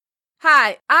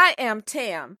Hi, I am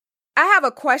Tam. I have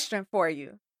a question for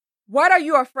you. What are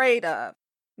you afraid of?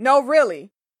 No,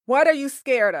 really, what are you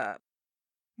scared of?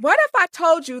 What if I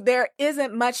told you there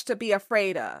isn't much to be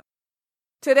afraid of?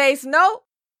 Today's note: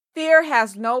 fear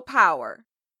has no power.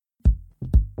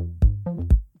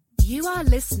 You are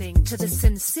listening to the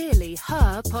Sincerely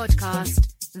Her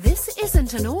podcast. This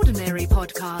isn't an ordinary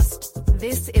podcast.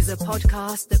 This is a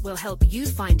podcast that will help you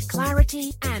find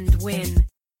clarity and win.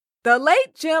 The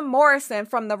late Jim Morrison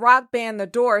from the rock band The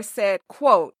Doors said,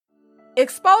 quote,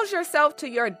 "Expose yourself to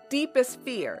your deepest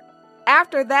fear.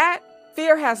 After that,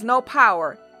 fear has no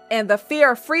power, and the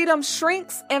fear of freedom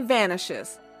shrinks and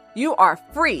vanishes. You are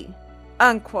free,"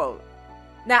 unquote.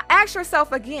 Now ask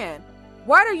yourself again,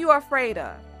 what are you afraid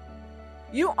of?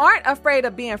 You aren't afraid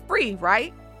of being free,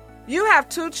 right? You have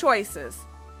two choices: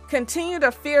 continue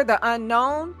to fear the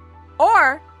unknown,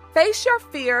 or face your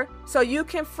fear so you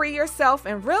can free yourself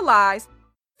and realize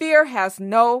fear has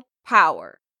no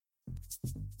power.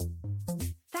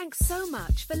 Thanks so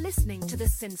much for listening to the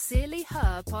Sincerely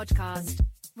Her podcast.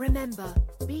 Remember,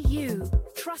 be you,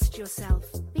 trust yourself,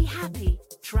 be happy,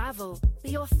 travel,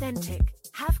 be authentic,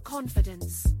 have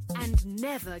confidence, and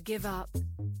never give up.